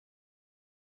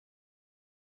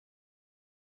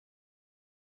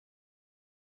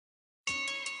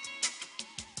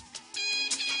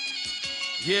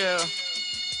Yeah,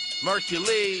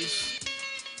 Merkules,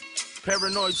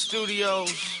 Paranoid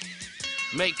Studios,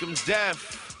 Make 'Em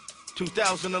Deaf,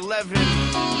 2011,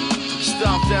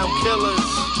 Stompdown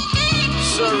Killers,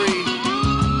 Surrey,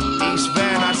 East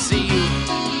Van, I see you.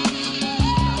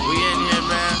 We in here,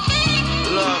 man.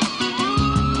 Look.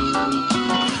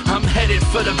 I'm headed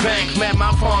for the bank, man,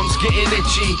 my palms getting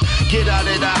itchy. Get out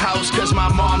of the house, cause my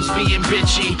mom's being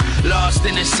bitchy. Lost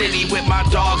in the city with my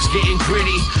dogs getting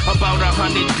gritty. About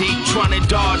 100 deep, trying to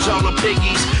dodge all the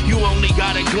piggies. You only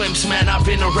got a glimpse, man, I've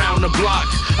been around the block.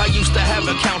 I used to have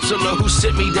a counselor who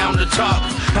sit me down to talk.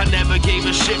 I never gave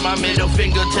a shit, my middle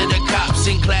finger to the cops.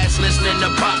 In class, listening to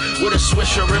pop with a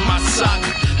swisher in my sock.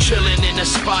 Chilling in a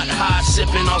spot high,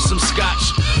 sipping on some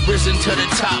scotch. Risen to the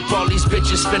top, all these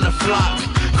bitches finna flock.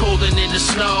 Coldin' in the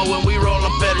snow, when we roll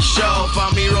up at a show.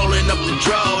 Find me rolling up the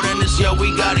road, and it's yo,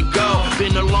 we gotta go.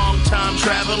 Been a long time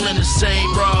traveling the same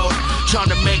road. Trying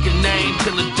to make a name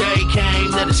till the day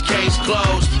came that his case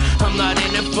closed. I'm not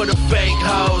in it for the fake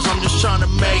hoes, I'm just trying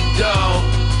to make dough.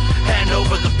 Hand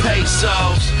over the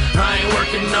pesos. I ain't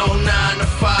working no 9 to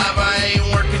 5, I ain't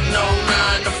working no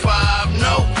 9 to 5,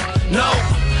 no, no.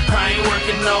 I ain't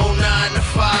working no 9 to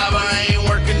 5, I ain't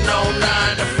working no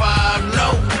 9 to 5, no,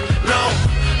 no.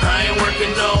 I ain't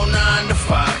working no 9 to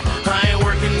 5, I ain't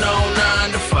working no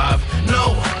 9 to 5,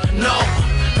 no, no.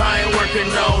 I ain't working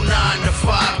no 9 to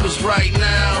 5, cause right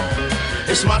now,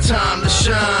 it's my time to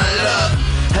shine, look.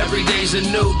 Every day's a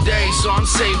new day, so I'm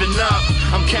saving up.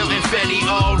 I'm counting Fetty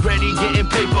already, getting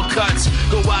paper cuts.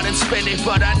 Go out and spend it,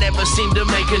 but I never seem to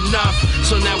make enough.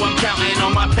 So now I'm counting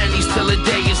on my pennies till the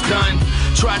day is done.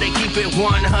 Try to keep it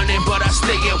 100, but I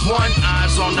stay at one.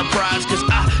 Eyes on the prize, cause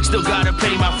I still gotta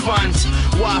pay my funds.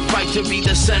 Why fight to be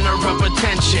the center of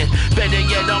attention? Better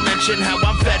yet, I'll mention how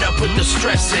I'm fed up with the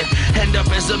stressing. End up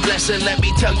as a blessing, let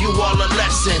me tell you all a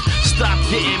lesson. Stop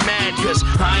getting mad, cause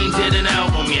I ain't did an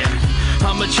album yet.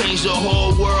 I'ma change the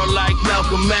whole world like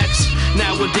Malcolm X.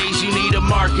 Nowadays you need a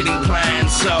marketing plan,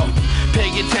 so pay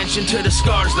attention to the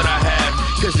scars that I have,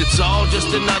 cause it's all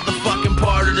just another fucking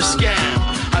part of the scam.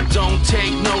 I don't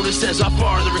take notice as I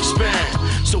farther expand.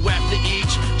 So after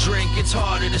each drink it's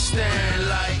harder to stand.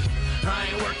 Like, I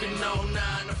ain't working no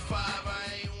 9 to 5,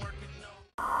 I ain't working no...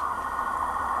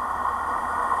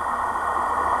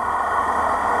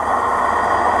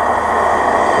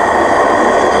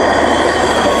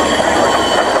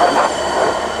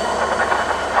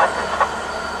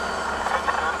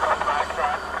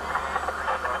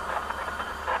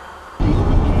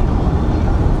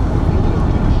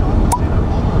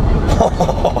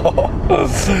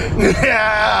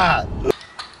 Yeah!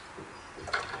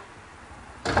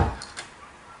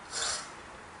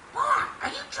 Bart, are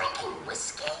you drinking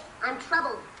whiskey? I'm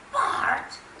troubled. Bart, I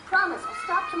promise I'll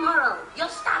stop tomorrow.